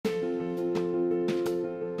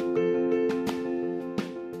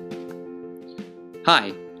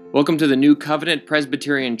Hi, welcome to the New Covenant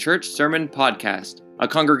Presbyterian Church Sermon Podcast, a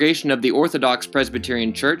congregation of the Orthodox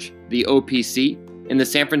Presbyterian Church, the OPC, in the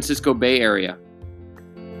San Francisco Bay Area.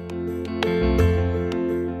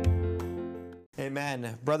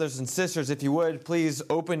 Amen. Brothers and sisters, if you would, please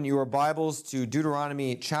open your Bibles to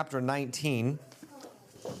Deuteronomy chapter 19.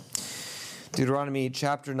 Deuteronomy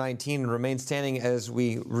chapter 19, and remain standing as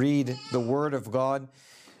we read the Word of God.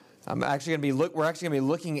 We're actually going to be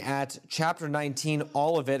looking at chapter 19,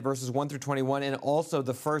 all of it, verses 1 through 21, and also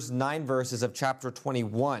the first 9 verses of chapter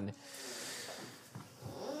 21.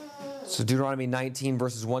 So Deuteronomy 19,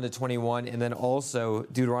 verses 1 to 21, and then also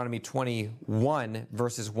Deuteronomy 21,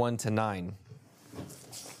 verses 1 to 9.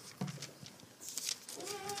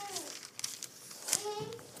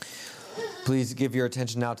 Please give your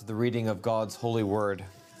attention now to the reading of God's holy word.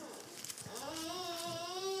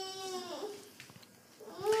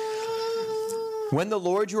 When the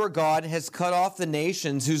Lord your God has cut off the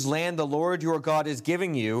nations whose land the Lord your God is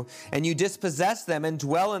giving you, and you dispossess them and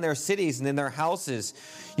dwell in their cities and in their houses,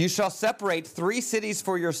 you shall separate 3 cities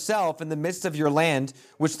for yourself in the midst of your land,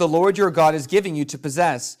 which the Lord your God is giving you to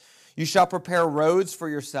possess. You shall prepare roads for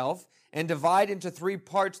yourself, and divide into 3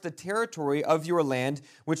 parts the territory of your land,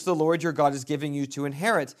 which the Lord your God is giving you to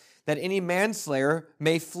inherit, that any manslayer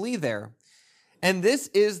may flee there. And this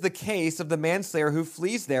is the case of the manslayer who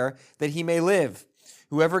flees there, that he may live.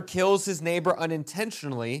 Whoever kills his neighbor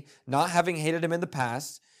unintentionally, not having hated him in the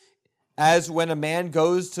past, as when a man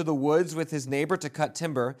goes to the woods with his neighbor to cut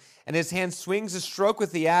timber, and his hand swings a stroke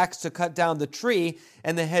with the axe to cut down the tree,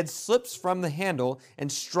 and the head slips from the handle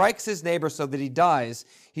and strikes his neighbor so that he dies,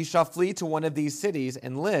 he shall flee to one of these cities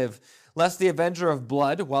and live, lest the avenger of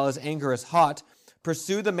blood, while his anger is hot,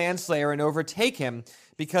 pursue the manslayer and overtake him,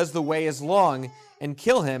 because the way is long, and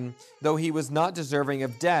kill him, though he was not deserving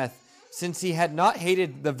of death, since he had not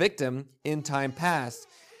hated the victim in time past.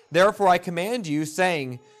 Therefore I command you,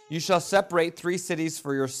 saying, you shall separate 3 cities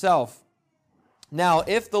for yourself. Now,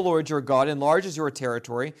 if the Lord your God enlarges your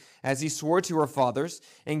territory, as he swore to your fathers,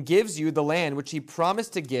 and gives you the land which he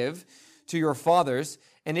promised to give to your fathers,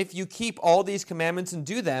 and if you keep all these commandments and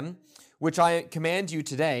do them, which I command you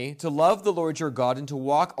today, to love the Lord your God and to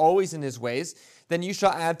walk always in his ways, then you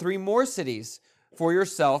shall add 3 more cities for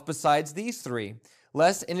yourself besides these 3,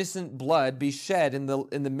 lest innocent blood be shed in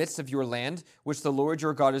the midst of your land, which the Lord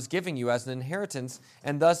your God is giving you as an inheritance,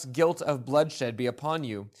 and thus guilt of bloodshed be upon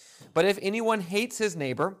you. But if anyone hates his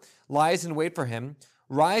neighbor, lies in wait for him,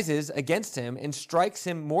 rises against him, and strikes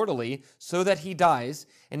him mortally, so that he dies,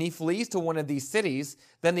 and he flees to one of these cities,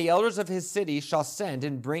 then the elders of his city shall send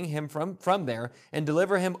and bring him from there, and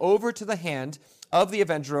deliver him over to the hand of the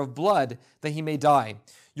avenger of blood, that he may die.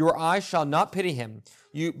 Your eyes shall not pity him,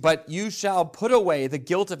 but you shall put away the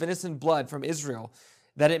guilt of innocent blood from Israel,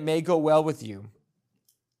 that it may go well with you.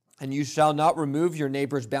 And you shall not remove your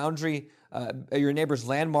neighbor's boundary, your neighbor's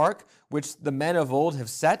landmark, which the men of old have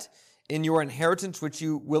set, in your inheritance which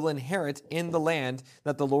you will inherit in the land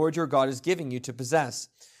that the Lord your God is giving you to possess.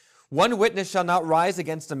 One witness shall not rise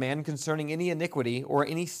against a man concerning any iniquity or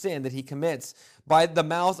any sin that he commits. By the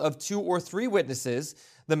mouth of 2 or 3 witnesses,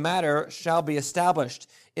 the matter shall be established.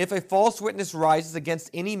 If a false witness rises against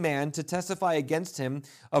any man to testify against him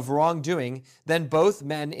of wrongdoing, then both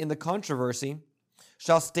men in the controversy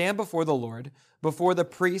shall stand before the Lord, before the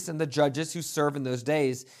priests and the judges who serve in those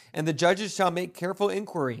days, and the judges shall make careful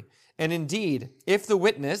inquiry. And indeed, if the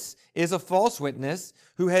witness is a false witness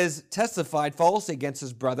who has testified falsely against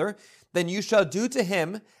his brother, then you shall do to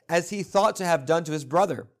him as he thought to have done to his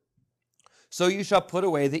brother. So you shall put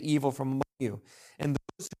away the evil from among you. And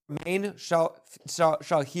those who remain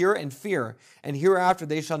shall hear and fear, and hereafter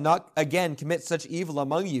they shall not again commit such evil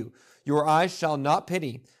among you. Your eyes shall not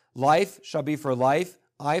pity. Life shall be for life,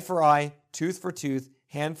 eye for eye, tooth for tooth,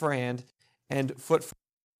 hand for hand, and foot for.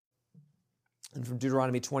 And from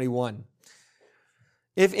Deuteronomy 21.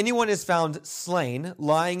 If anyone is found slain,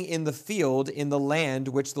 lying in the field in the land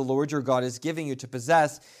which the Lord your God is giving you to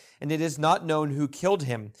possess, and it is not known who killed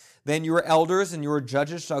him, then your elders and your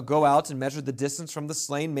judges shall go out and measure the distance from the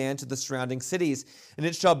slain man to the surrounding cities. And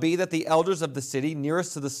it shall be that the elders of the city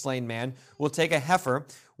nearest to the slain man will take a heifer,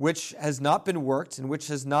 which has not been worked and which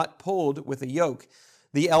has not pulled with a yoke.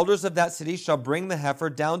 The elders of that city shall bring the heifer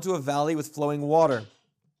down to a valley with flowing water,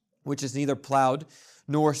 which is neither plowed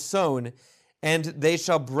nor sown, and they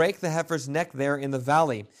shall break the heifer's neck there in the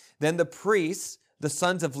valley. Then the priests, the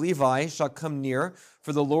sons of Levi, shall come near,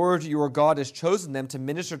 for the Lord your God has chosen them to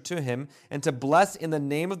minister to him and to bless in the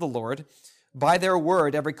name of the Lord. By their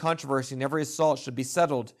word every controversy and every assault should be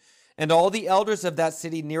settled. And all the elders of that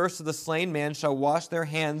city nearest to the slain man shall wash their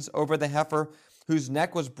hands over the heifer whose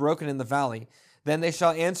neck was broken in the valley. Then they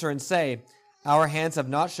shall answer and say, Our hands have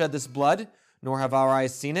not shed this blood, nor have our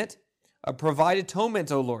eyes seen it. Provide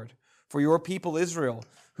atonement, O Lord, for your people Israel,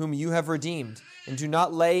 whom you have redeemed, and do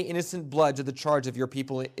not lay innocent blood to the charge of your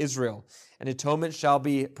people Israel. And atonement shall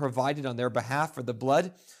be provided on their behalf for the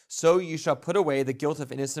blood. So you shall put away the guilt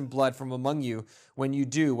of innocent blood from among you when you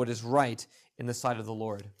do what is right in the sight of the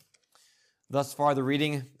Lord. Thus far, the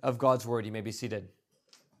reading of God's word. You may be seated.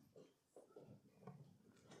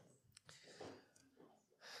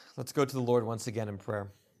 Let's go to the Lord once again in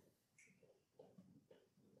prayer.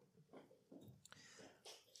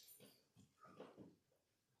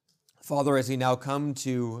 Father, as we now come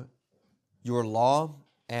to your law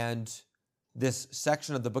and this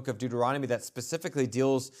section of the book of Deuteronomy that specifically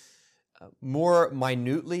deals more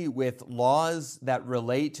minutely with laws that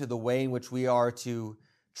relate to the way in which we are to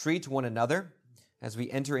treat one another, as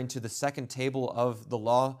we enter into the second table of the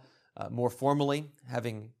law more formally,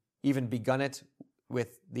 having even begun it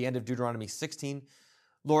with the end of Deuteronomy 16.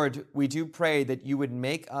 Lord, we do pray that you would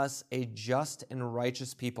make us a just and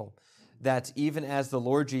righteous people, that even as the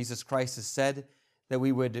Lord Jesus Christ has said, that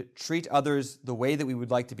we would treat others the way that we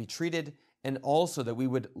would like to be treated, and also that we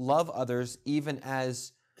would love others even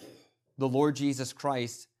as the Lord Jesus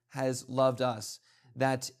Christ has loved us.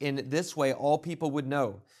 That in this way all people would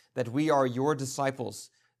know that we are your disciples,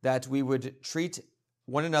 that we would treat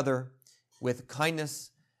one another with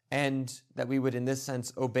kindness, and that we would in this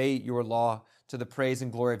sense obey your law to the praise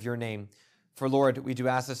and glory of your name. For Lord, we do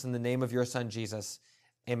ask this in the name of your Son Jesus.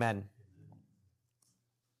 Amen.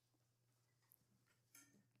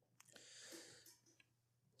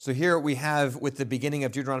 So here we have, with the beginning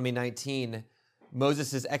of Deuteronomy 19,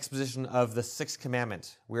 Moses' exposition of the sixth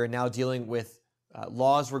commandment. We are now dealing with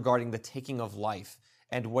laws regarding the taking of life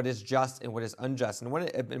and what is just and what is unjust. And one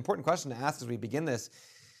important question to ask as we begin this: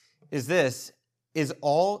 is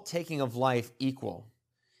all taking of life equal?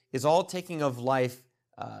 Is all taking of life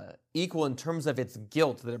equal in terms of its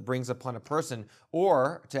guilt that it brings upon a person?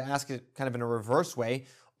 Or, to ask it kind of in a reverse way,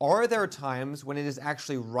 are there times when it is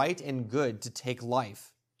actually right and good to take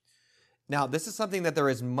life? Now, this is something that there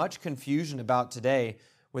is much confusion about today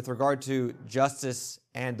with regard to justice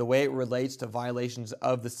and the way it relates to violations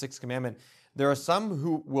of the sixth commandment. There are some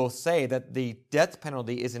who will say that the death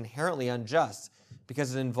penalty is inherently unjust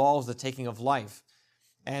because it involves the taking of life.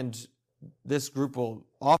 And this group will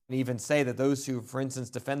often even say that those who, for instance,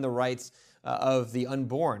 defend the rights of the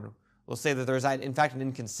unborn will say that there's, in fact, an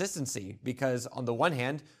inconsistency because, on the one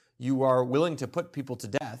hand, you are willing to put people to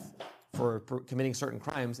death for committing certain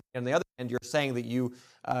crimes, and on the other hand, you're saying that you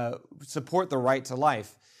support the right to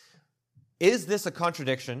life. Is this a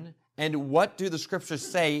contradiction? And what do the scriptures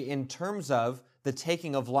say in terms of the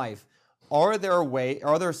taking of life? Are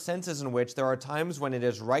there senses in which there are times when it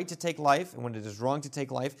is right to take life and when it is wrong to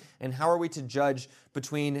take life? And how are we to judge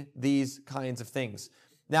between these kinds of things?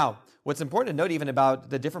 Now, what's important to note even about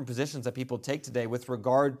the different positions that people take today with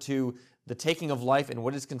regard to the taking of life and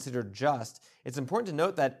what is considered just, it's important to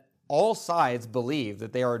note that all sides believe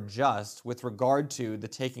that they are just with regard to the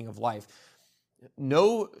taking of life.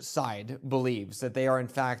 No side believes that they are in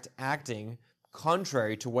fact acting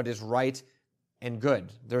contrary to what is right and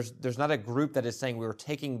good. There's not a group that is saying we're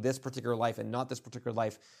taking this particular life and not this particular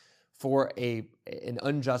life for an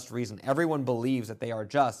unjust reason. Everyone believes that they are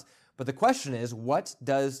just. But the question is, what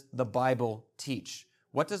does the Bible teach?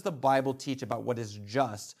 What does the Bible teach about what is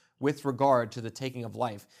just with regard to the taking of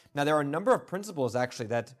life? Now, there are a number of principles, actually,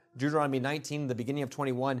 that Deuteronomy 19, the beginning of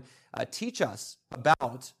 21, teach us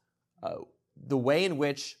about the way in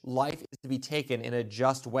which life is to be taken in a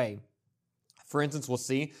just way. For instance, we'll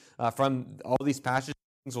see from all these passages,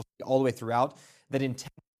 we'll see all the way throughout, that intention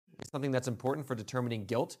is something that's important for determining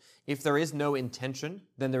guilt. If there is no intention,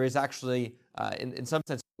 then there is actually, in some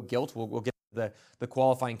sense, guilt. We'll get the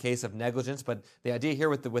qualifying case of negligence, but the idea here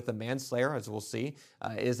with the manslayer, as we'll see,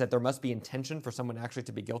 is that there must be intention for someone actually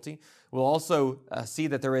to be guilty. We'll also see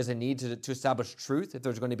that there is a need to establish truth. If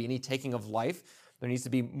there's going to be any taking of life, there needs to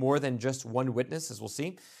be more than just one witness, as we'll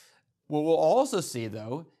see. What we'll also see,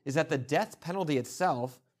 though, is that the death penalty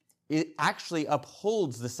itself, it actually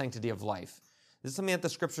upholds the sanctity of life. This is something that the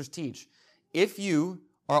scriptures teach. If you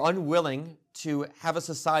are unwilling to have a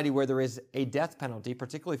society where there is a death penalty,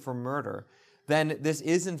 particularly for murder, then this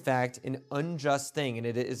is in fact an unjust thing, and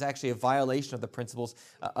it is actually a violation of the principles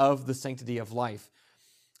of the sanctity of life.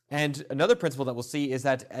 And another principle that we'll see is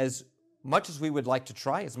that as much as we would like to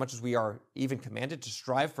try, as much as we are even commanded to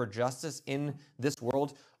strive for justice in this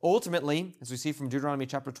world, ultimately, as we see from Deuteronomy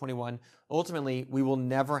chapter 21, ultimately we will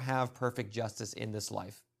never have perfect justice in this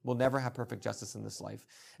life. We'll never have perfect justice in this life.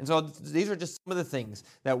 And so these are just some of the things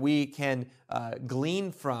that we can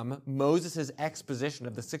glean from Moses' exposition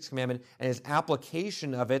of the Sixth Commandment and his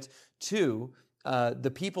application of it to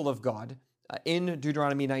the people of God in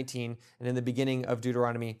Deuteronomy 19 and in the beginning of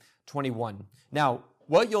Deuteronomy 21. Now,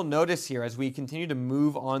 what you'll notice here as we continue to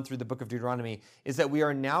move on through the book of Deuteronomy is that we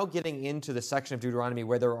are now getting into the section of Deuteronomy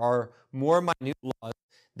where there are more minute laws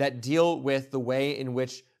that deal with the way in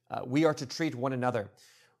which we are to treat one another.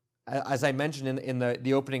 As I mentioned in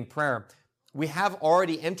the opening prayer, we have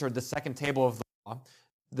already entered the second table of the law.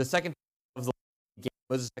 The second table of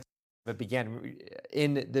the law began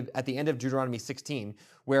at the end of Deuteronomy 16,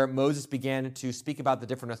 where Moses began to speak about the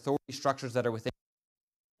different authority structures that are within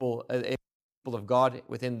the people of God,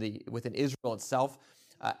 within Israel itself.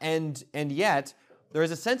 And yet, there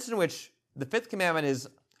is a sense in which the fifth commandment is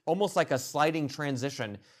almost like a sliding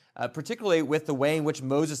transition, particularly with the way in which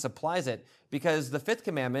Moses applies it, because the fifth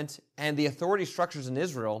commandment and the authority structures in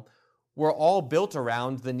Israel were all built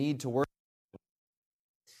around the need to worship.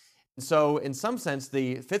 And so, in some sense,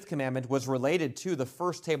 the fifth commandment was related to the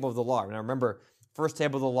first table of the law. Now, remember, first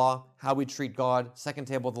table of the law, how we treat God. Second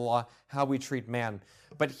table of the law, how we treat man.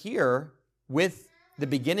 But here, with the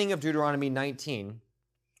beginning of Deuteronomy 19,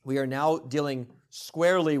 we are now dealing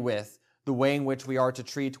squarely with the way in which we are to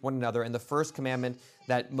treat one another. And the first commandment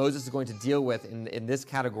that Moses is going to deal with in this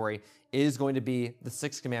category is going to be the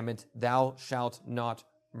sixth commandment, thou shalt not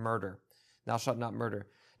murder. Thou shalt not murder.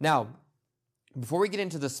 Now, before we get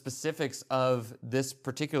into the specifics of this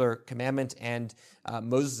particular commandment and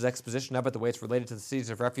Moses' exposition of it, the way it's related to the cities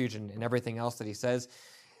of refuge and everything else that he says,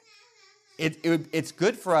 it's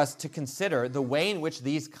good for us to consider the way in which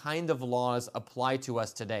these kind of laws apply to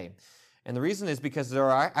us today. And the reason is because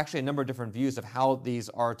there are actually a number of different views of how these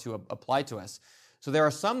are to apply to us. So there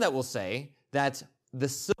are some that will say that the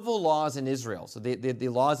civil laws in Israel, so the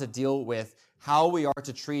laws that deal with how we are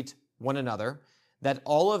to treat one another, that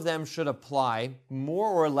all of them should apply more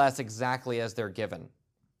or less exactly as they're given.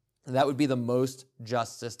 That would be the most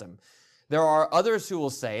just system. There are others who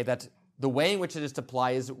will say that the way in which it is to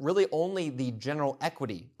apply is really only the general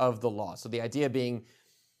equity of the law. So the idea being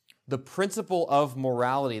the principle of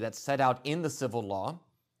morality that's set out in the civil law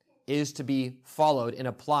is to be followed and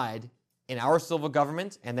applied in our civil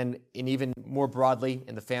government, and then in even more broadly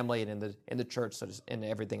in the family and in the church, so and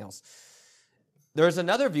everything else. There's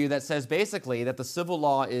another view that says basically that the civil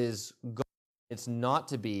law is God. It's not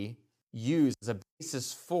to be used as a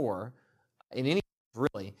basis for, in any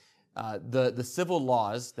really, the civil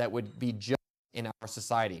laws that would be just in our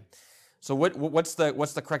society. So what's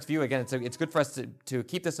the correct view? Again, it's good for us to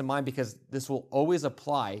keep this in mind because this will always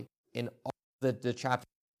apply in all the chapters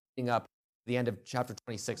leading up to the end of chapter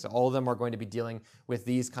 26. So all of them are going to be dealing with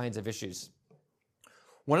these kinds of issues.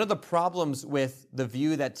 One of the problems with the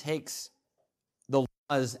view that takes the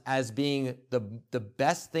laws as being the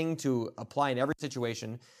best thing to apply in every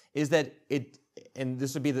situation is that and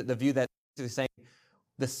this would be the view that is saying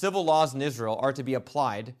the civil laws in Israel are to be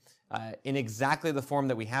applied in exactly the form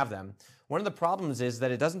that we have them. One of the problems is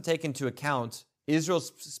that it doesn't take into account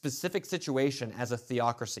Israel's specific situation as a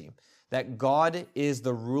theocracy, that God is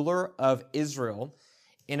the ruler of Israel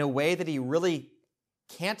in a way that he really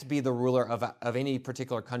can't be the ruler of any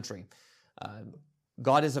particular country.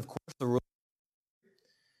 God is, of course, the ruler.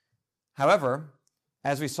 However,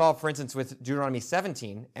 as we saw, for instance, with Deuteronomy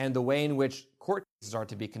 17 and the way in which court cases are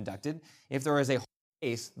to be conducted, if there is a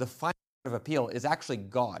case, the final court of appeal is actually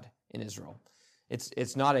God in Israel.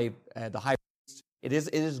 It's not the high priest. It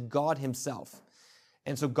is God himself.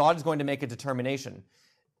 And so God is going to make a determination.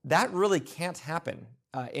 That really can't happen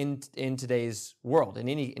in today's world, in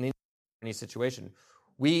any situation.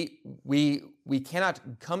 We cannot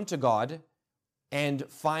come to God and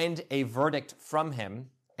find a verdict from him,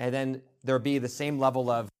 and then there be the same level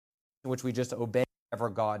of in which we just obey whatever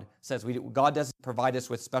God says. God doesn't provide us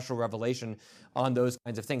with special revelation on those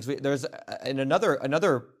kinds of things. There's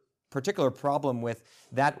another particular problem with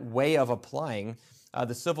that way of applying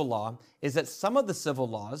the civil law is that some of the civil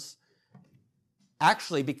laws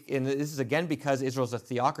actually, and this is again because Israel's a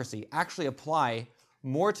theocracy, actually apply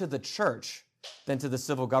more to the church than to the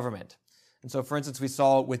civil government. And so, for instance, we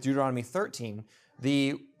saw with Deuteronomy 13,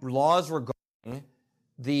 the laws regarding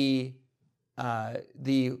the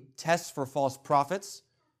tests for false prophets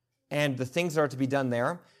and the things that are to be done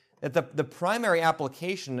there, that the primary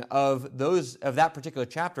application of that particular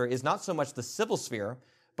chapter is not so much the civil sphere,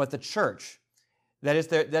 but the church. That is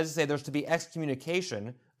to say, there's to be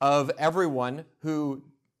excommunication of everyone who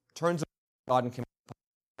turns away from God and commits.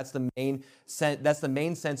 That's the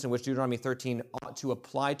main sense in which Deuteronomy 13 ought to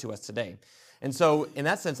apply to us today. And so, in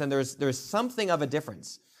that sense, then there's something of a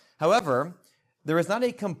difference However, there is not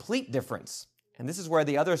a complete difference. And this is where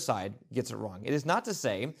the other side gets it wrong. It is not to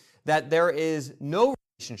say that there is no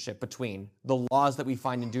relationship between the laws that we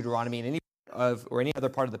find in Deuteronomy and any other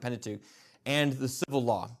part of the Pentateuch and the civil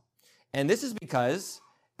law. And this is because,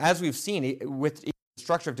 as we've seen with the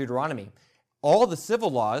structure of Deuteronomy, all the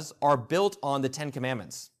civil laws are built on the Ten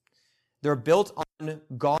Commandments. They're built on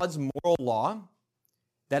God's moral law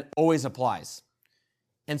that always applies.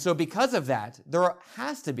 And so because of that, there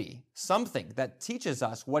has to be something that teaches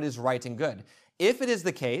us what is right and good. If it is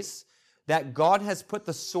the case that God has put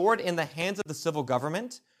the sword in the hands of the civil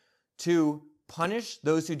government to punish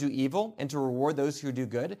those who do evil and to reward those who do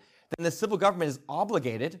good, then the civil government is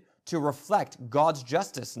obligated to reflect God's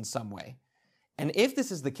justice in some way. And if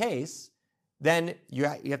this is the case, then you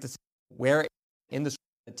have to see where in the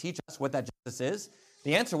scripture that teach us what that justice is.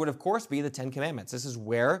 The answer would, of course, be the Ten Commandments. This is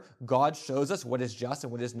where God shows us what is just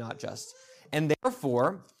and what is not just. And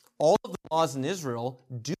therefore, all of the laws in Israel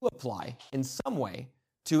do apply in some way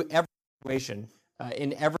to every situation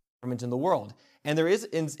in every government in the world. And there is,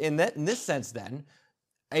 in this sense, then,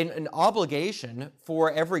 an obligation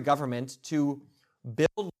for every government to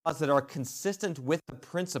build laws that are consistent with the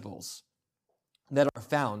principles that are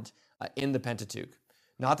found in the Pentateuch.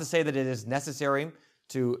 Not to say that it is necessary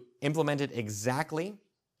to implement it exactly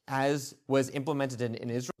as was implemented in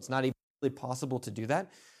Israel. It's not even really possible to do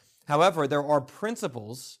that. However, there are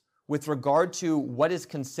principles with regard to what is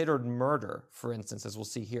considered murder, for instance, as we'll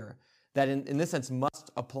see here, that in this sense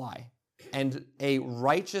must apply. And a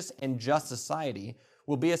righteous and just society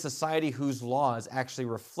will be a society whose laws actually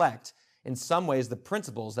reflect, in some ways, the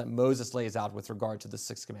principles that Moses lays out with regard to the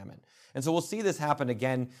Sixth Commandment. And so we'll see this happen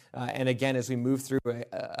again and again as we move through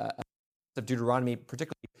of Deuteronomy,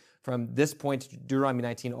 particularly from this point, Deuteronomy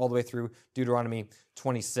 19, all the way through Deuteronomy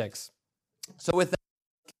 26. So with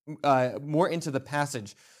that, more into the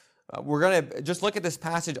passage, we're going to just look at this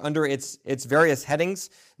passage under its various headings.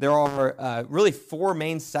 There are really four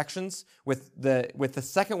main sections, with the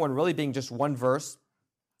second one really being just one verse.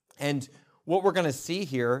 And what we're going to see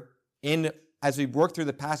here as we work through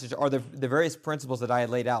the passage are the various principles that I had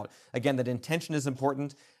laid out. Again, that intention is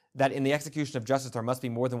important, that in the execution of justice there must be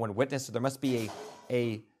more than one witness, so there must be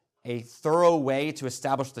a thorough way to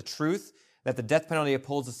establish the truth, that the death penalty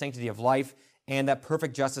upholds the sanctity of life, and that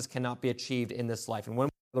perfect justice cannot be achieved in this life. And we're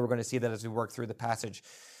going to see that as we work through the passage.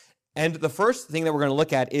 And the first thing that we're going to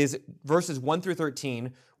look at is verses 1 through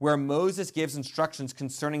 13, where Moses gives instructions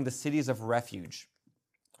concerning the cities of refuge.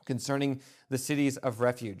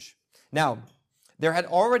 Now, there had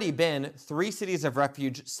already been 3 cities of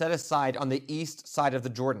refuge set aside on the east side of the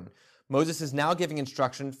Jordan. Moses is now giving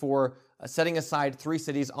instruction for setting aside 3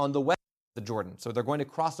 cities on the west of the Jordan. So they're going to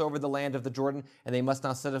cross over the land of the Jordan, and they must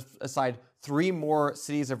now set aside 3 more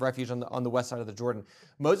cities of refuge on the west side of the Jordan.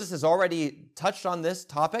 Moses has already touched on this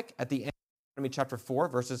topic at the end of Deuteronomy chapter 4,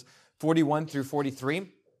 verses 41 through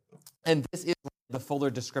 43. And this is the fuller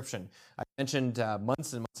description. I mentioned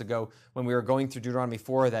months and months ago when we were going through Deuteronomy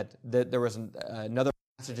 4 that there was another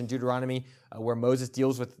passage in Deuteronomy where Moses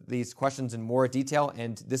deals with these questions in more detail,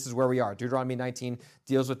 and this is where we are. Deuteronomy 19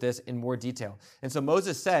 deals with this in more detail. And so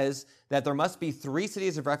Moses says that there must be 3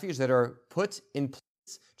 cities of refuge that are put in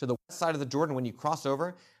place to the west side of the Jordan when you cross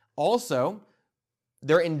over. Also,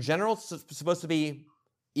 they're in general supposed to be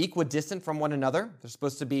equidistant from one another. They're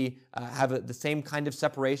supposed to be have the same kind of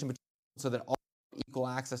separation between, so that all have equal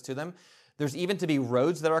access to them. There's even to be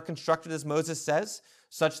roads that are constructed, as Moses says,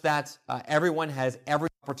 such that everyone has every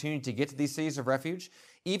opportunity to get to these cities of refuge.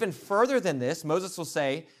 Even further than this, Moses will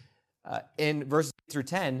say in verses 8 through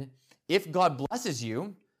 10, if God blesses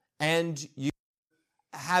you and you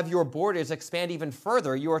have your borders expand even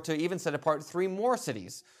further, you are to even set apart 3 more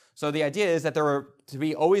cities. So the idea is that there are to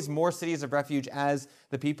be always more cities of refuge as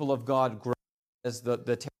the people of God grow, as the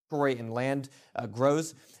territory and land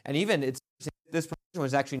grows. And even this provision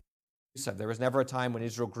was actually said. There was never a time when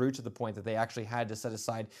Israel grew to the point that they actually had to set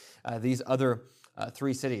aside these other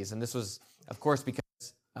 3 cities. And this was, of course,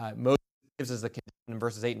 because Moses gives us the condition in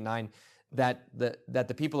verses 8 and 9 that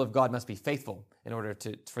the people of God must be faithful in order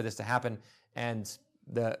for this to happen. And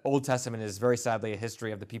the Old Testament is very sadly a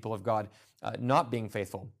history of the people of God not being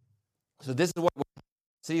faithful. So this is what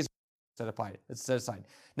cities are set aside.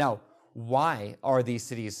 Now, why are these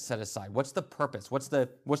cities set aside? What's the purpose? What's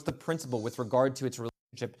the principle with regard to its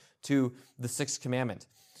relationship to the 6th commandment?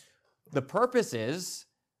 The purpose is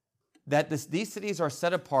that these cities are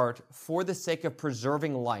set apart for the sake of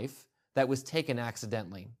preserving life that was taken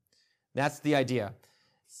accidentally. That's the idea.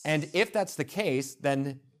 And if that's the case,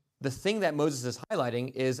 then the thing that Moses is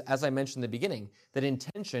highlighting is, as I mentioned in the beginning, that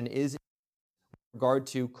intention is in regard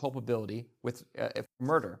to culpability with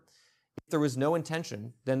murder. If there was no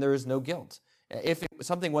intention, then there is no guilt. If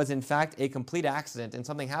something was in fact a complete accident and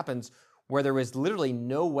something happens where there was literally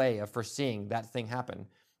no way of foreseeing that thing happen,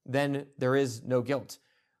 then there is no guilt.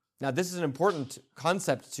 Now, this is an important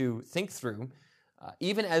concept to think through,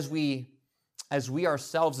 even as we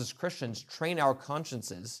ourselves as Christians train our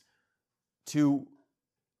consciences to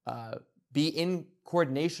be in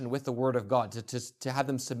coordination with the Word of God, to have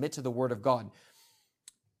them submit to the Word of God.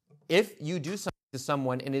 If you do something to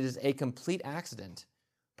someone and it is a complete accident,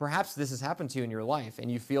 perhaps this has happened to you in your life and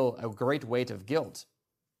you feel a great weight of guilt,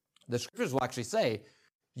 the Scriptures will actually say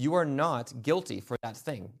you are not guilty for that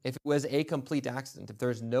thing. If it was a complete accident, if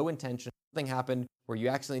there's no intention, something happened where you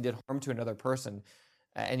accidentally did harm to another person,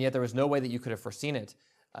 and yet there was no way that you could have foreseen it,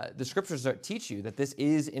 the Scriptures teach you that this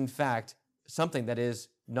is, in fact, something that is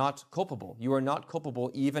not culpable. You are not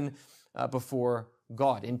culpable even before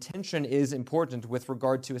God. Intention is important with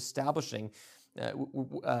regard to establishing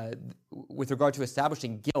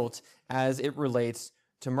guilt as it relates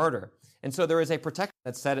to murder. And so there is a protection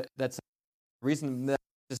that's said. That's the reason that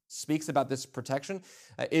this speaks about this protection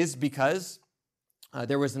is because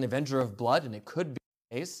there was an avenger of blood, and it could be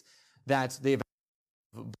the case that the avenger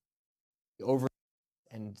of blood over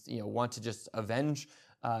and want to just avenge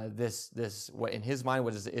this what in his mind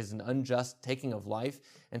is an unjust taking of life,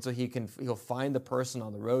 and so he'll find the person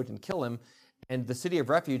on the road and kill him. And the city of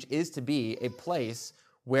refuge is to be a place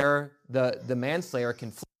where the manslayer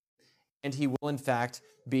can flee, and he will in fact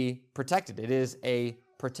be protected. It is a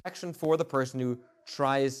protection for the person who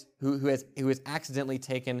has accidentally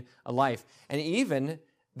taken a life, and even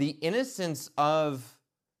the innocence of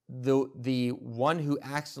the one who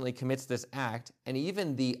accidentally commits this act, and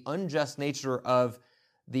even the unjust nature of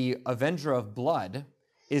the avenger of blood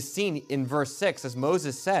is seen in verse 6, as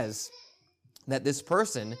Moses says that this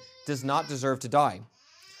person does not deserve to die.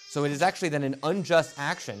 So it is actually then an unjust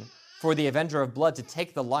action for the avenger of blood to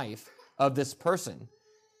take the life of this person.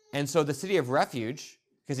 And so the city of refuge,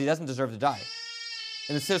 because he doesn't deserve to die.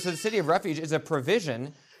 And so the city of refuge is a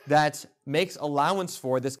provision that makes allowance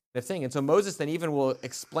for this kind of thing. And so Moses then even will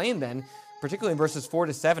explain then, particularly in verses 4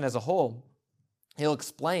 to 7 as a whole, he'll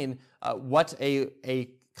explain what a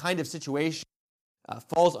kind of situation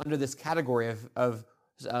falls under this category of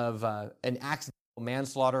an accidental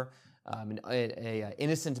manslaughter, an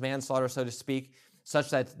innocent manslaughter, so to speak, such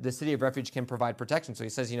that the city of refuge can provide protection. So he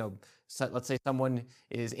says, let's say someone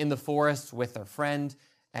is in the forest with their friend,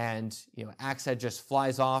 and axe head just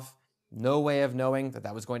flies off, no way of knowing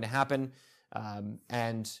that was going to happen,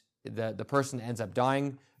 and the person ends up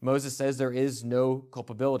dying. Moses says there is no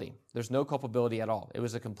culpability. There's no culpability at all. It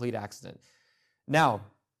was a complete accident. Now,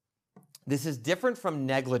 this is different from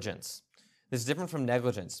negligence. This is different from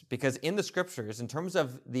negligence because in the Scriptures, in terms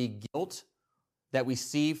of the guilt that we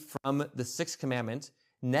see from the Sixth Commandment,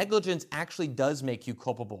 negligence actually does make you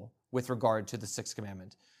culpable with regard to the Sixth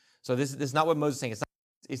Commandment. So this is not what Moses is saying.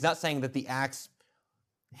 He's not saying that the axe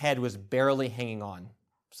head was barely hanging on,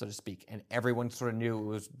 so to speak, and everyone sort of knew it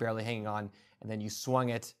was barely hanging on, and then you swung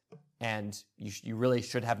it, and you really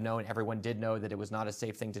should have known, everyone did know that it was not a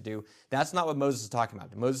safe thing to do. That's not what Moses is talking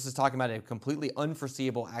about. Moses is talking about a completely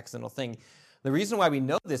unforeseeable accidental thing. The reason why we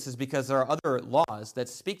know this is because there are other laws that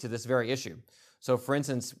speak to this very issue. So for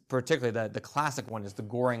instance, particularly the classic one is the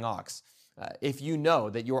goring ox. If you know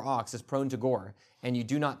that your ox is prone to gore and you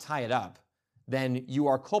do not tie it up, then you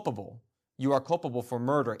are culpable. You are culpable for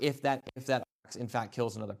murder if that ox in fact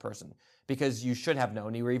kills another person, because you should have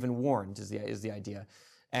known. You were even warned is the idea,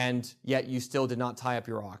 and yet you still did not tie up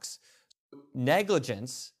your ox.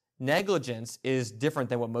 Negligence is different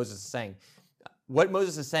than what Moses is saying. What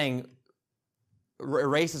Moses is saying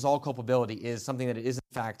erases all culpability is something that is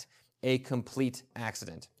in fact a complete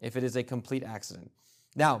accident. If it is a complete accident.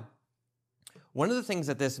 Now, one of the things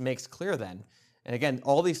that this makes clear then, and again,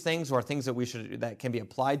 all these things are things that can be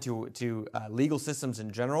applied to legal systems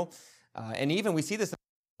in general, and even we see this in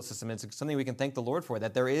the legal system. It's something we can thank the Lord for,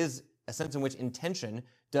 that there is a sense in which intention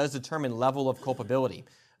does determine level of culpability.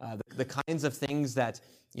 The kinds of things that,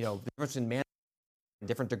 the difference in man,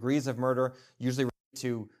 different degrees of murder, usually relate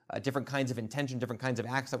to different kinds of intention, different kinds of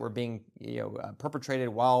acts that were being perpetrated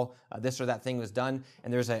while this or that thing was done,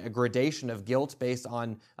 and there's a gradation of guilt based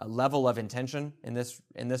on a level of intention in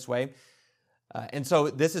this way. And so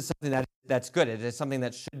this is something that's good. It is something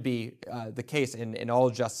that should be the case in all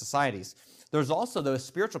just societies. There's also the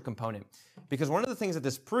spiritual component, because one of the things that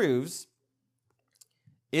this proves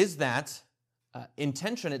is that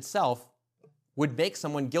intention itself would make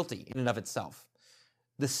someone guilty in and of itself.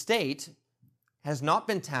 The state has not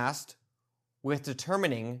been tasked with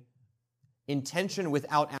determining intention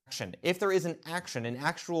without action. If there is an action, an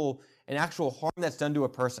actual harm that's done to a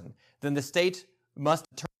person, then the state must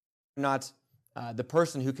determine whether or not the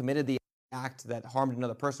person who committed the act that harmed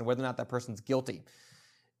another person, whether or not that person's guilty.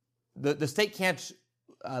 The state can't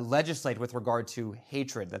legislate with regard to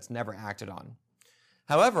hatred that's never acted on.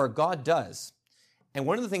 However, God does. And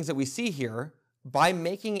one of the things that we see here, by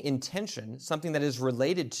making intention something that is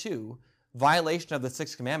related to violation of the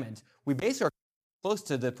sixth commandment, we basically are close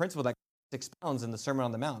to the principle that Christ expounds in the Sermon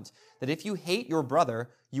on the Mount, that if you hate your brother,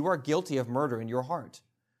 you are guilty of murder in your heart.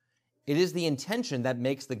 It is the intention that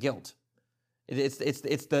makes the guilt. It's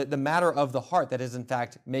the matter of the heart that is in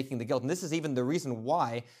fact making the guilt. And this is even the reason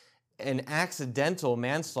why an accidental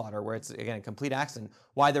manslaughter, where it's, again, a complete accident,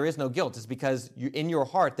 why there is no guilt is because in your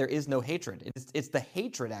heart there is no hatred. It's the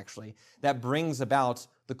hatred, actually, that brings about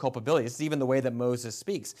the culpability. This is even the way that Moses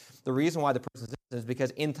speaks. The reason why the person is innocent is because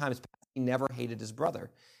in times past he never hated his brother.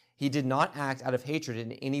 He did not act out of hatred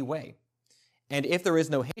in any way. And if there is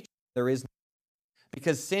no hatred, there is no,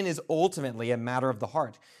 because sin is ultimately a matter of the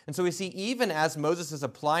heart. And so we see, even as Moses is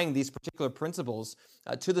applying these particular principles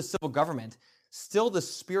to the civil government, still the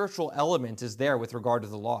spiritual element is there with regard to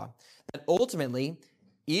the law. That ultimately,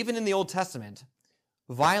 even in the Old Testament,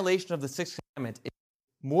 violation of the sixth commandment is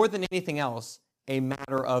more than anything else a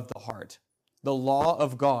matter of the heart. The law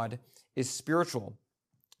of God is spiritual.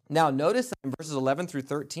 Now, notice that in verses 11 through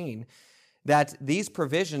 13 that these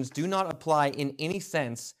provisions do not apply in any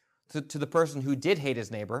sense to the person who did hate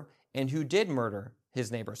his neighbor and who did murder his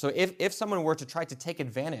neighbor. So if someone were to try to take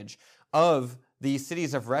advantage of the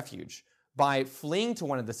cities of refuge by fleeing to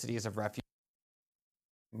one of the cities of refuge,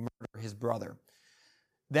 murder his brother,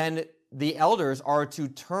 then the elders are to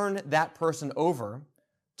turn that person over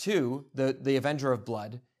to the avenger of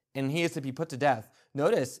blood, and he is to be put to death.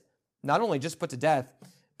 Notice, not only just put to death,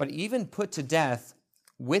 but even put to death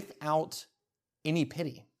without any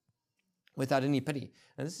pity. Without any pity.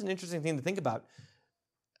 And this is an interesting thing to think about,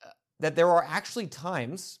 that there are actually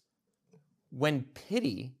times when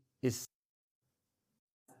pity is.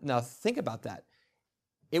 Now think about that.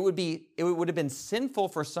 It would have been sinful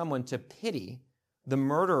for someone to pity the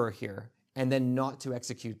murderer here and then not to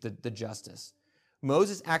execute the justice.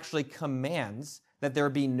 Moses actually commands that there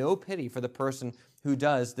be no pity for the person who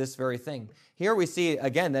does this very thing. Here we see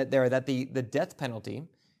again that the death penalty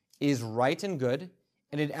is right and good,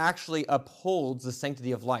 and it actually upholds the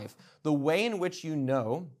sanctity of life. The way in which you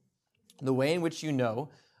know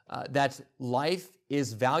that life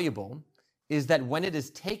is valuable is that when it is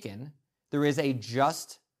taken, there is a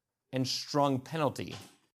just and strong penalty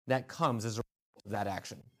that comes as a result of that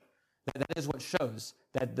action. That is what shows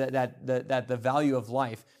that the value of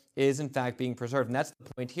life is in fact being preserved, and that's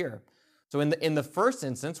the point here. So in the first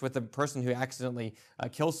instance, with the person who accidentally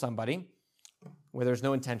kills somebody, where there's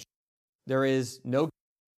no intention, there is no.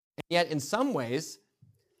 And yet, in some ways,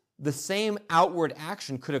 the same outward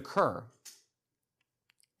action could occur.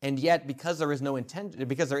 And yet, because there is no intention,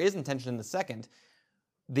 because there is intention in the second,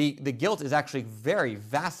 the guilt is actually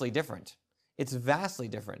vastly different. It's vastly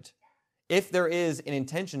different. If there is an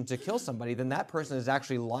intention to kill somebody, then that person is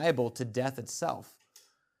actually liable to death itself,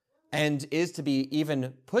 and is to be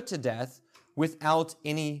even put to death without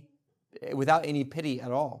any pity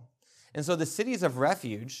at all. And so, the cities of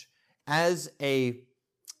refuge, as an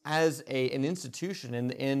institution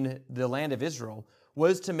in the land of Israel,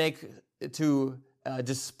 was to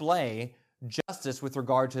display justice with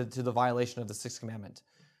regard to the violation of the sixth commandment.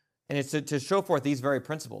 And it's to show forth these very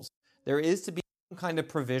principles. There is to be some kind of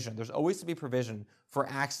provision. There's always to be provision for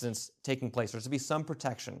accidents taking place. There's to be some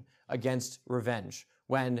protection against revenge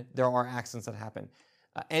when there are accidents that happen.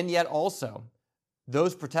 And yet also,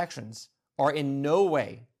 those protections are in no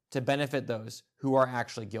way to benefit those who are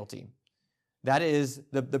actually guilty. That is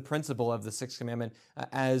the principle of the sixth commandment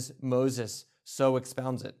as Moses so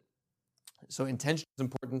expounds it. So intention is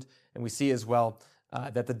important, and we see as well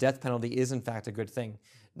that the death penalty is in fact a good thing.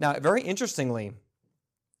 Now, very interestingly,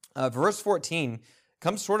 verse 14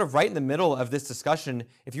 comes sort of right in the middle of this discussion.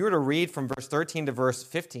 If you were to read from verse 13 to verse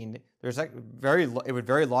 15, it would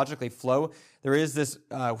very logically flow. There is this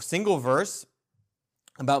single verse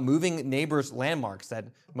about moving neighbors' landmarks that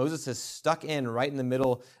Moses has stuck in right in the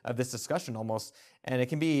middle of this discussion almost, and it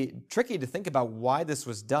can be tricky to think about why this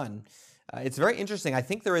was done. It's very interesting. I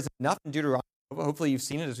think there is enough in Deuteronomy, hopefully you've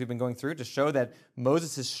seen it as we've been going through, to show that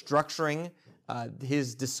Moses is structuring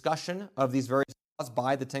his discussion of these various laws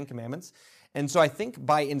by the Ten Commandments. And so I think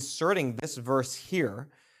by inserting this verse here,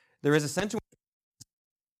 there is a sense in which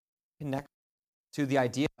it connects to the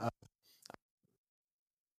idea of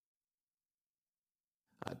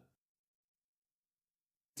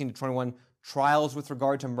to 21 trials with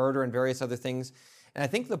regard to murder and various other things. And I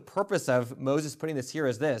think the purpose of Moses putting this here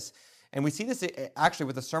is this, and we see this actually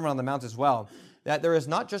with the Sermon on the Mount as well, that there is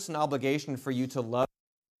not just an obligation for you to love,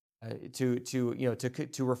 to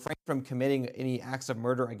refrain from committing any acts of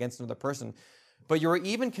murder against another person, but you're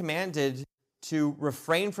even commanded to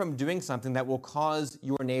refrain from doing something that will cause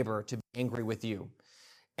your neighbor to be angry with you.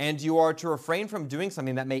 And you are to refrain from doing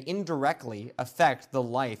something that may indirectly affect the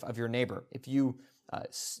life of your neighbor. If you,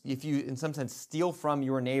 in some sense, steal from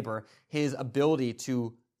your neighbor his ability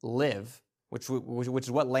to live, which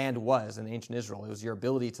is what land was in ancient Israel, it was your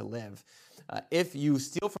ability to live. If you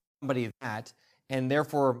steal from somebody that, and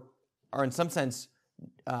therefore are in some sense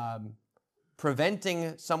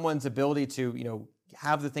preventing someone's ability to,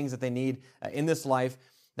 have the things that they need in this life,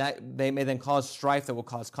 that they may then cause strife that will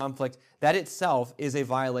cause conflict, that itself is a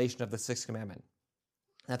violation of the sixth commandment.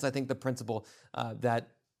 That's, I think, the principle that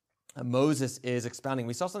Moses is expounding.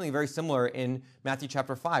 We saw something very similar in Matthew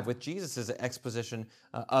chapter 5 with Jesus' exposition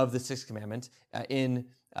of the sixth commandment in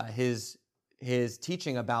his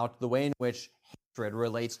teaching about the way in which hatred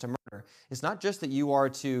relates to murder. It's not just that you are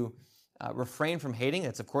to refrain from hating.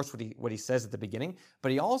 That's, of course, what he says at the beginning.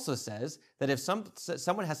 But he also says that if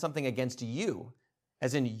someone has something against you,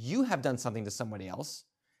 as in you have done something to somebody else,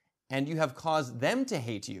 and you have caused them to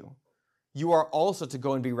hate you, you are also to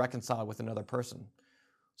go and be reconciled with another person.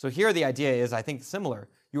 So here the idea is, I think, similar.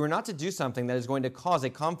 You are not to do something that is going to cause a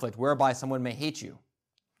conflict whereby someone may hate you.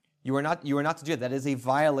 You are not to do it. That is a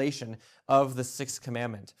violation of the sixth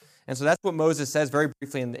commandment. And so that's what Moses says very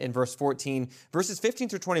briefly in verse 14. Verses 15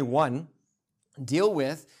 through 21 deal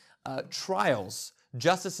with trials,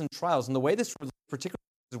 justice and trials. And the way this relates, particularly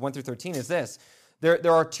 1 through 13, is this.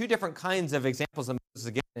 There are two different kinds of examples that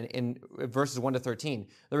Moses given in verses 1 to 13.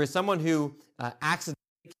 There is someone who accidentally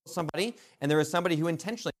kills somebody, and there is somebody who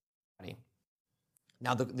intentionally kills somebody.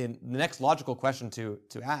 Now, the next logical question to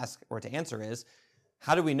ask or to answer is,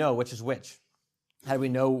 how do we know which is which? How do we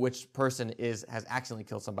know which person has accidentally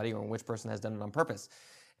killed somebody or which person has done it on purpose?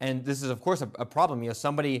 And this is, of course, a problem.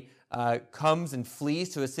 Somebody comes and flees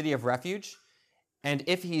to a city of refuge, and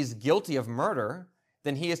if he's guilty of murder,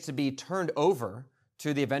 then he is to be turned over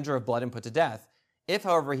to the avenger of blood and put to death. If,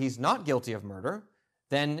 however, he's not guilty of murder,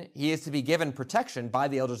 then he is to be given protection by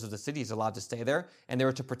the elders of the city. He's allowed to stay there, and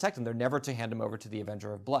they're to protect him. They're never to hand him over to the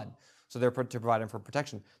avenger of blood. So they're to provide him for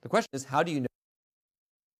protection. The question is, how do you know?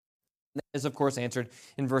 That is, of course, answered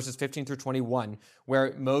in verses 15 through 21,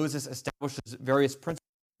 where Moses establishes various principles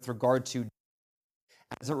with regard to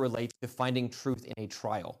as it relates to finding truth in a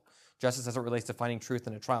trial. Justice as it relates to finding truth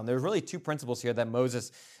in a trial. And there's really two principles here that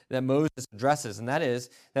Moses addresses, and that is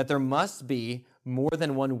that there must be more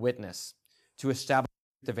than one witness to establish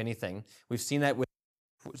the truth of anything. We've seen that with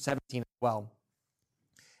 17 as well.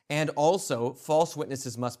 And also, false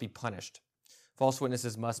witnesses must be punished. False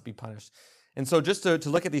witnesses must be punished. And so just to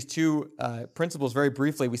look at these two principles very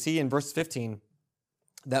briefly, we see in verse 15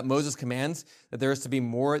 that Moses commands that there is to be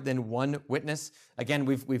more than one witness. Again,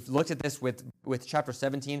 we've looked at this with chapter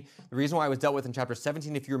 17. The reason why it was dealt with in chapter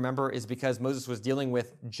 17, if you remember, is because Moses was dealing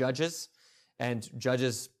with judges, and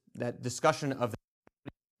judges, that discussion of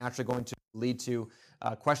actually going to lead to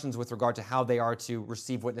questions with regard to how they are to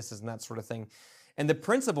receive witnesses and that sort of thing. And the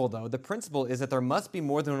principle is that there must be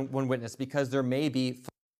more than one witness because there may be.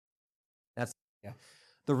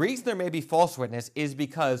 The reason there may be false witness is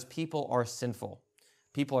because people are sinful.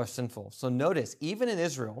 People are sinful. So notice, even in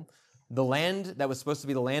Israel, the land that was supposed to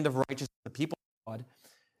be the land of righteousness, the people of God,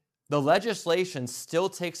 the legislation still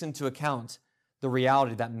takes into account the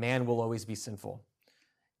reality that man will always be sinful.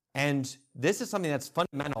 And this is something that's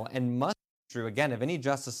fundamental and must be true, again, of any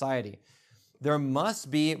just society. There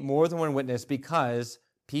must be more than one witness because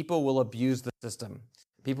people will abuse the system.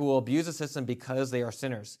 People will abuse the system because they are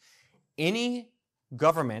sinners. Any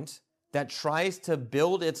government that tries to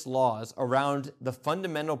build its laws around the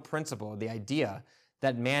fundamental principle, the idea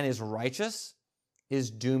that man is righteous, is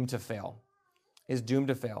doomed to fail. Is doomed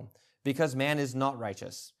to fail because man is not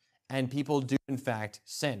righteous, and people do in fact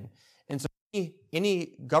sin. And so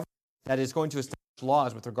any government that is going to establish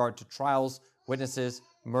laws with regard to trials, witnesses,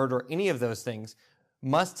 murder, any of those things,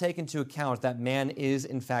 must take into account that man is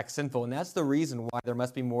in fact sinful, and that's the reason why there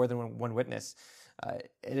must be more than one witness.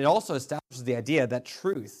 It also establishes the idea that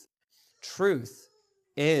truth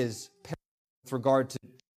is with regard to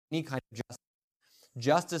any kind of justice.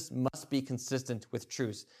 Justice must be consistent with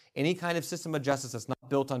truth. Any kind of system of justice that's not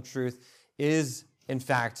built on truth is, in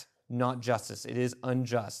fact, not justice. It is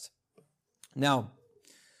unjust. Now,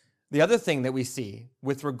 the other thing that we see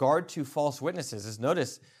with regard to false witnesses is,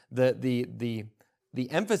 notice the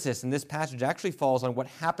emphasis in this passage actually falls on what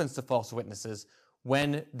happens to false witnesses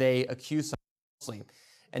when they accuse someone falsely.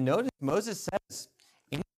 And notice Moses says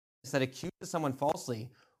in that accuses someone falsely,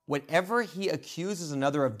 whatever he accuses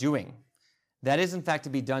another of doing, that is in fact to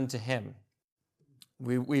be done to him.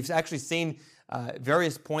 We've actually seen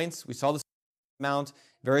various points. We saw this Mount,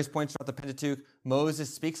 various points throughout the Pentateuch.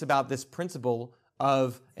 Moses speaks about this principle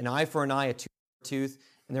of an eye for an eye, a tooth for a tooth,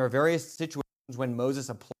 and there are various situations when Moses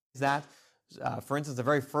applies that. For instance, the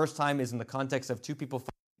very first time is in the context of two people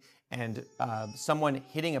fighting and someone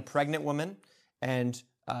hitting a pregnant woman, and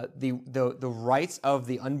the rights of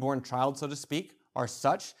the unborn child, so to speak, are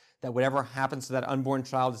such that whatever happens to that unborn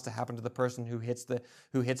child is to happen to the person who hits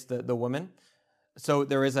the woman. So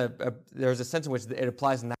there's a sense in which it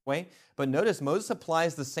applies in that way. But notice Moses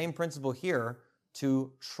applies the same principle here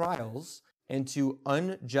to trials and to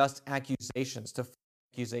unjust accusations, to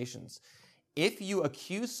accusations. If you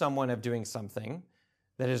accuse someone of doing something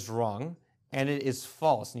that is wrong and it is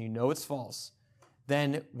false, and you know it's false,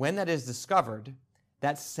 then when that is discovered,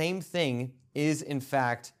 that same thing is in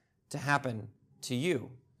fact to happen to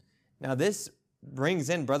you. Now this brings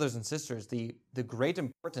in, brothers and sisters, the great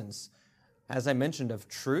importance, as I mentioned, of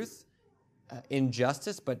truth in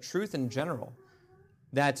justice, but truth in general.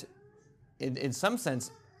 That in some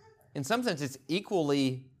sense it's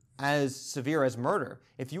equally as severe as murder.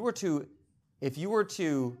 If you were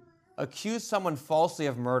to accuse someone falsely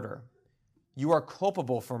of murder, you are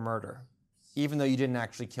culpable for murder, even though you didn't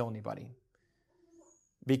actually kill anybody.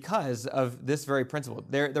 Because of this very principle.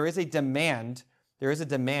 There is a demand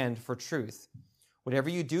for truth. Whatever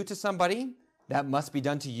you do to somebody, that must be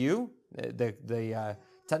done to you. The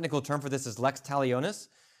technical term for this is lex talionis.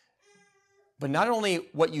 But not only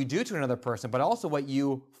what you do to another person, but also what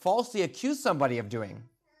you falsely accuse somebody of doing.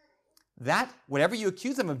 That, whatever you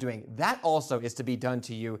accuse them of doing, that also is to be done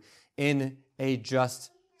to you in a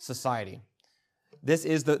just society. This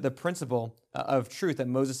is the principle of truth that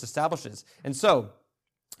Moses establishes. And so,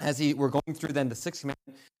 as we're going through then the sixth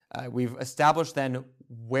commandment, we've established then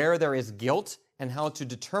where there is guilt and how to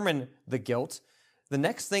determine the guilt. The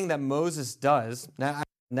next thing that Moses does,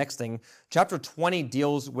 chapter 20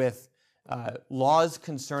 deals with laws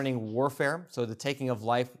concerning warfare, so the taking of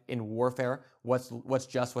life in warfare, what's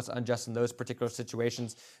just, what's unjust in those particular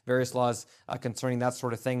situations, various laws concerning that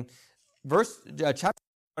sort of thing. Chapter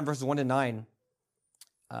 1, verses 1 to 9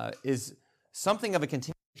 is something of a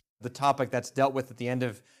continuation of the topic that's dealt with at the end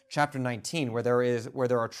of chapter 19, where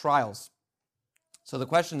there are trials. So the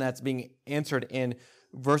question that's being answered in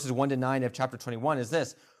verses 1 to 9 of chapter 21 is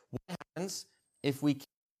this: what happens if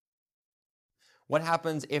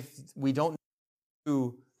we don't know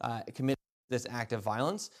who committed this act of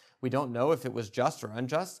violence? We don't know if it was just or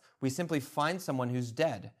unjust. We simply find someone who's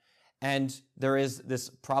dead. And there is this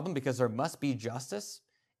problem because there must be justice,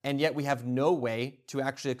 and yet we have no way to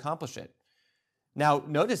actually accomplish it. Now,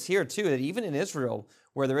 notice here, too, that even in Israel,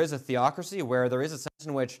 where there is a theocracy, where there is a sense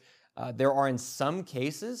in which there are in some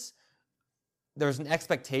cases, there's an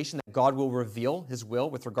expectation that God will reveal his will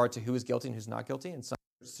with regard to who is guilty and who's not guilty in some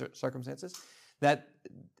circumstances, that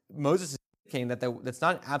Moses is indicating that that's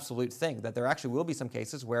not an absolute thing, that there actually will be some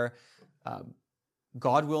cases where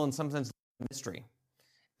God will in some sense leave a mystery,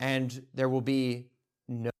 and there will be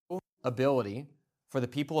no ability for the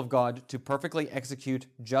people of God to perfectly execute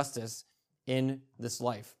justice in this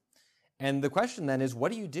life. And the question then is,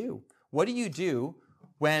 what do you do? What do you do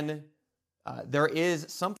when there is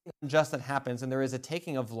something unjust that happens and there is a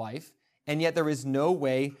taking of life, and yet there is no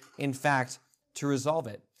way, in fact, to resolve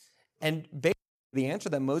it? And basically, the answer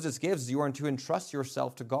that Moses gives is you are to entrust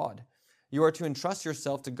yourself to God. You are to entrust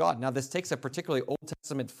yourself to God. Now, this takes a particularly Old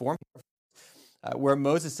Testament form where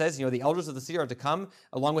Moses says, the elders of the city are to come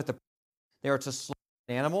along with they are to slaughter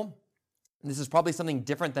an animal. And this is probably something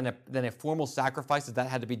different than a formal sacrifice that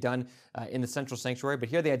had to be done in the central sanctuary. But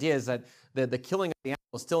here the idea is that the killing of the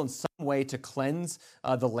animal is still in some way to cleanse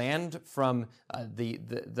the land from the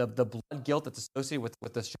blood guilt that's associated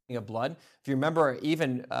with the shedding of blood. If you remember,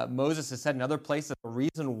 even Moses has said in other places the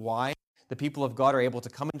reason why the people of God are able to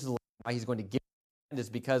come into the land, why he's going to give the land, is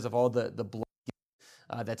because of all the blood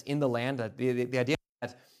that's in the land. The idea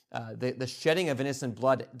that the shedding of innocent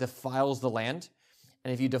blood defiles the land.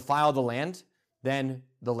 And if you defile the land, then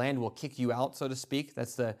the land will kick you out, so to speak.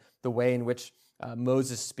 That's the way in which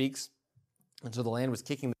Moses speaks. And so the land was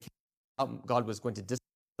kicking the king out. God was going to discipline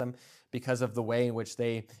them because of the way in which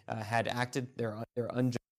they had acted, their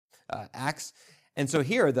unjust acts. And so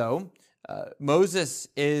here, though, Moses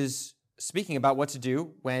is speaking about what to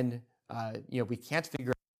do when we can't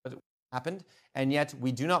figure out what happened, and yet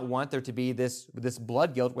we do not want there to be this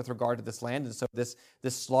blood guilt with regard to this land, and so this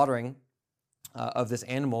slaughtering of this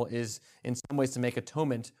animal is in some ways to make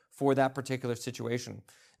atonement for that particular situation.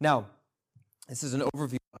 Now, this is an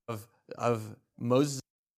overview of Moses,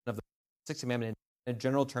 of the Sixth Commandment in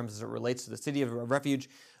general terms as it relates to the city of refuge,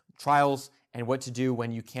 trials, and what to do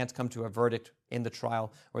when you can't come to a verdict in the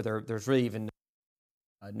trial, or there's really even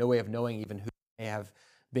no way of knowing even who may have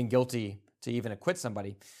been guilty to even acquit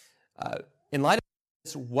somebody. In light of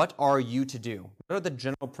this, what are you to do? What are the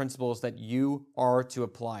general principles that you are to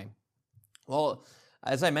apply? Well,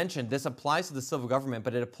 as I mentioned, this applies to the civil government,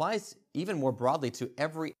 but it applies even more broadly to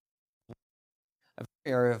every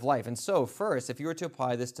area of life. And so, first, if you were to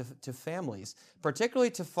apply this to families, particularly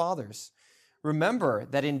to fathers, remember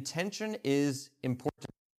that intention is important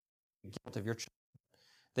in the guilt of your children.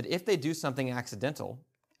 That if they do something accidental,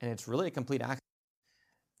 and it's really a complete accident,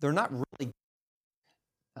 they're not really.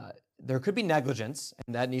 There could be negligence,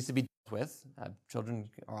 and that needs to be dealt with. Children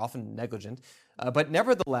are often negligent. But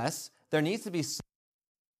nevertheless, there needs to be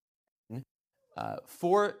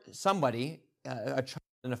for somebody, a child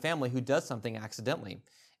in a family who does something accidentally.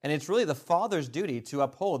 And it's really the father's duty to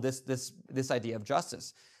uphold this idea of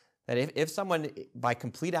justice. That if someone by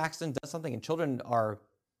complete accident does something, and children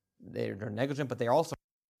they're negligent, but they also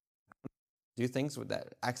do things with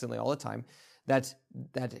that accidentally all the time, that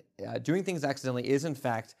doing things accidentally is in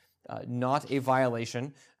fact not a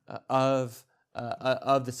violation of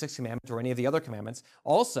the Sixth Commandment or any of the other commandments.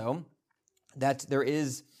 Also, that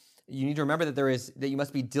you need to remember that you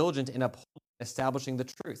must be diligent in establishing the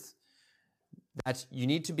truth. That you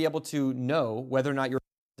need to be able to know whether or not you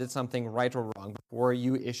did something right or wrong before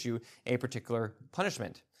you issue a particular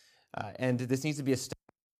punishment. And this needs to be established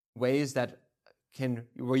in ways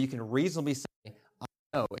where you can reasonably say, I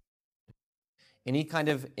know. Any kind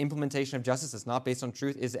of implementation of justice that's not based on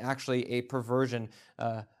truth is actually a perversion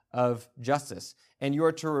of justice. And you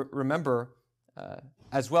are to remember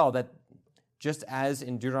as well that just as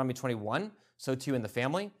in Deuteronomy 21, so too in the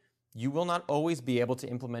family, you will not always be able to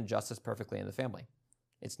implement justice perfectly in the family.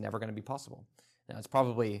 It's never going to be possible. Now, it's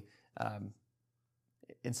probably,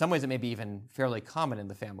 in some ways, it may be even fairly common in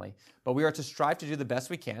the family, but we are to strive to do the best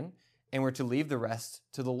we can, and we're to leave the rest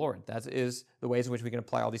to the Lord. That is the ways in which we can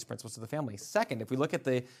apply all these principles to the family. Second, if we look at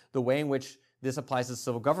the way in which this applies to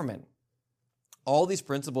civil government, all these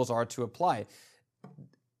principles are to apply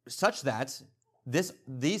such that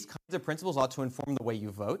these kinds of principles ought to inform the way you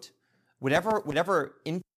vote. Whatever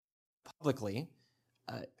in publicly,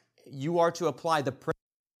 you are to apply the principles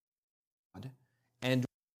of God and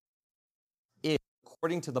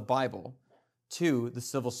according to the Bible to the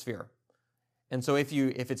civil sphere. And so if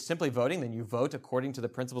it's simply voting, then you vote according to the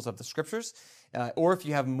principles of the Scriptures. Or if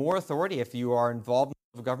you have more authority, if you are involved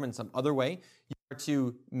in government in some other way, you are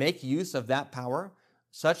to make use of that power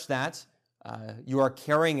such that you are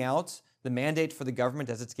carrying out the mandate for the government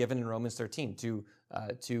as it's given in Romans 13 to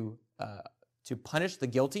punish the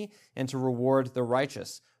guilty and to reward the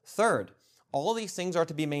righteous. Third, all these things are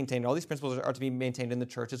to be maintained. All these principles are to be maintained in the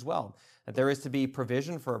church as well. That there is to be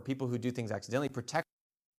provision for people who do things accidentally, protect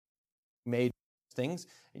made things.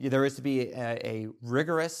 There is to be a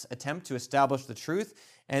rigorous attempt to establish the truth,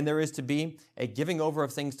 and there is to be a giving over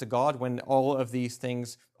of things to God when all of these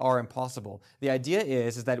things are impossible. The idea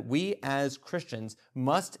is that we as Christians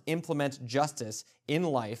must implement justice in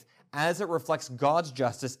life as it reflects God's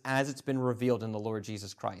justice as it's been revealed in the Lord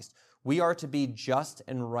Jesus Christ. We are to be just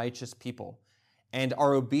and righteous people, and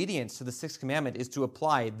our obedience to the Sixth Commandment is to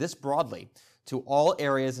apply this broadly to all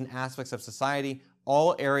areas and aspects of society,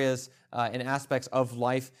 all areas and aspects of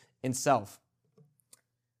life itself.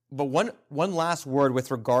 But one last word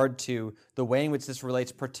with regard to the way in which this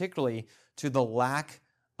relates particularly to the lack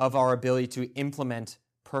of our ability to implement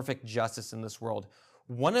perfect justice in this world.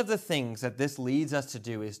 One of the things that this leads us to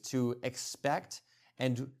do is to expect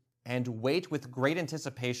and wait with great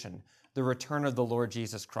anticipation the return of the Lord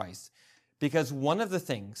Jesus Christ. Because one of the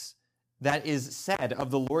things that is said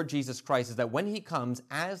of the Lord Jesus Christ is that when he comes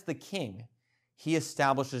as the King, he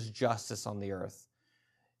establishes justice on the earth.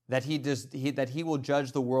 That he will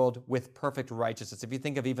judge the world with perfect righteousness. If you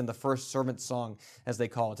think of even the first servant song, as they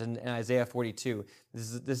call it, in Isaiah 42,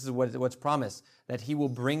 this is what's promised, that he will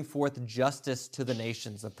bring forth justice to the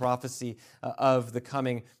nations, the prophecy of the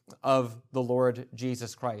coming of the Lord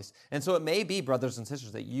Jesus Christ. And so it may be, brothers and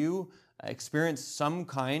sisters, that you experience some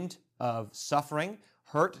kind of suffering,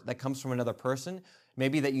 hurt that comes from another person.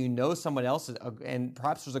 Maybe that you know someone else, and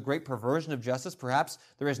perhaps there's a great perversion of justice. Perhaps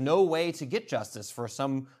there is no way to get justice for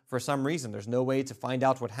some reason. There's no way to find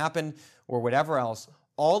out what happened or whatever else.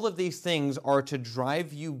 All of these things are to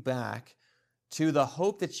drive you back to the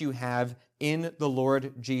hope that you have in the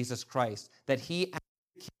Lord Jesus Christ, that he as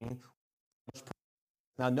King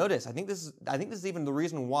Now notice, I think this is even the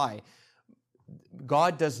reason why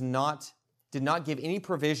God did not give any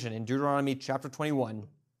provision in Deuteronomy chapter 21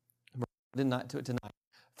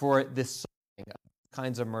 for this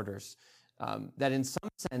kinds of murders. That in some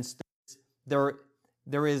sense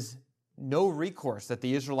there is no recourse that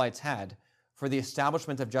the Israelites had for the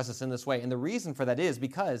establishment of justice in this way. And the reason for that is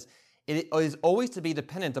because it is always to be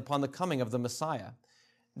dependent upon the coming of the Messiah.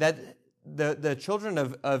 That the children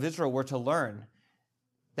of Israel were to learn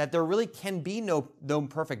that there really can be no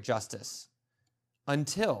perfect justice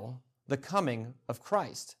until the coming of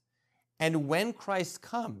Christ. And when Christ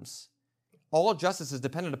comes, all justice is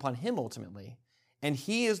dependent upon him ultimately. And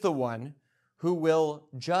he is the one who will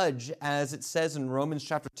judge, as it says in Romans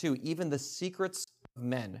chapter 2, even the secrets of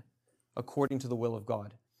men according to the will of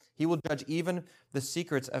God. He will judge even the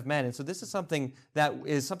secrets of men. And so this is something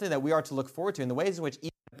that we are to look forward to in the ways in which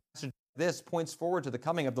even a passage like this points forward to the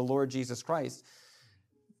coming of the Lord Jesus Christ.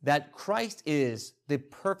 That Christ is the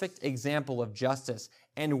perfect example of justice.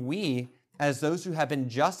 And we, as those who have been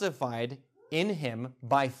justified in him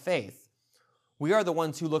by faith, we are the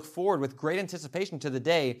ones who look forward with great anticipation to the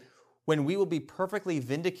day when we will be perfectly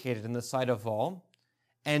vindicated in the sight of all,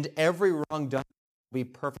 and every wrong done will be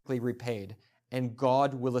perfectly repaid, and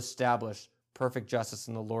God will establish perfect justice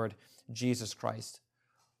in the Lord Jesus Christ.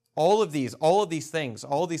 All of these things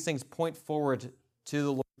point forward to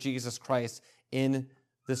the Lord Jesus Christ in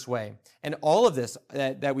this way. And all of this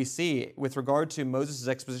that we see with regard to Moses'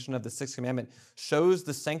 exposition of the Sixth Commandment shows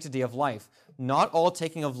the sanctity of life. Not all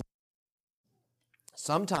taking of life.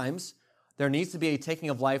 Sometimes there needs to be a taking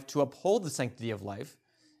of life to uphold the sanctity of life.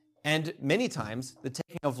 And many times the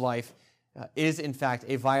taking of life is in fact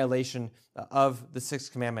a violation of the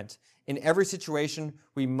Sixth Commandment. In every situation,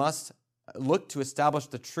 we must look to establish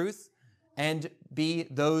the truth and be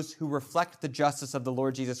those who reflect the justice of the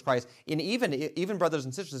Lord Jesus Christ. And even brothers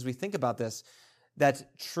and sisters, as we think about this,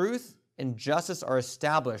 that truth and justice are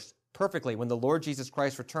established perfectly when the Lord Jesus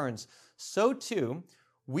Christ returns. So too,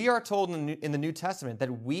 we are told in the New Testament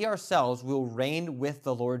that we ourselves will reign with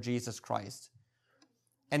the Lord Jesus Christ.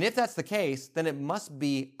 And if that's the case, then it must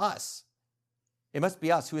be us. It must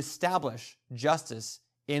be us who establish justice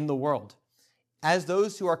in the world. As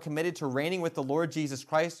those who are committed to reigning with the Lord Jesus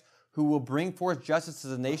Christ, who will bring forth justice to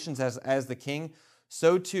the nations as the King,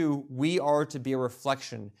 so too we are to be a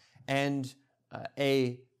reflection and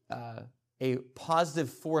a positive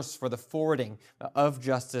force for the forwarding of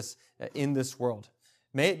justice in this world.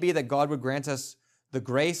 May it be that God would grant us the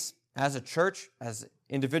grace as a church, as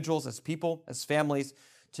individuals, as people, as families,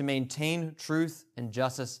 to maintain truth and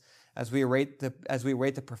justice as we await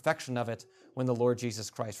the perfection of it when the Lord Jesus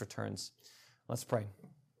Christ returns. Let's pray.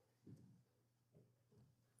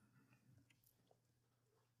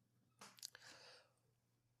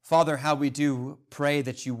 Father, how we do pray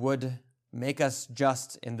that you would make us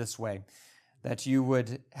just in this way, that you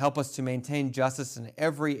would help us to maintain justice in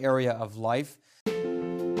every area of life.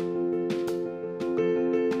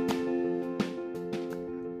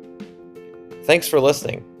 Thanks for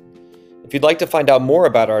listening. If you'd like to find out more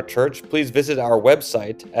about our church, please visit our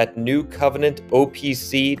website at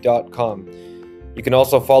newcovenantopc.com. You can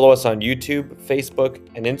also follow us on YouTube, Facebook,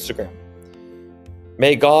 and Instagram.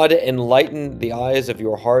 May God enlighten the eyes of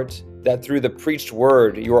your heart, that through the preached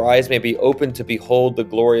word, your eyes may be opened to behold the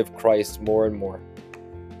glory of Christ more and more.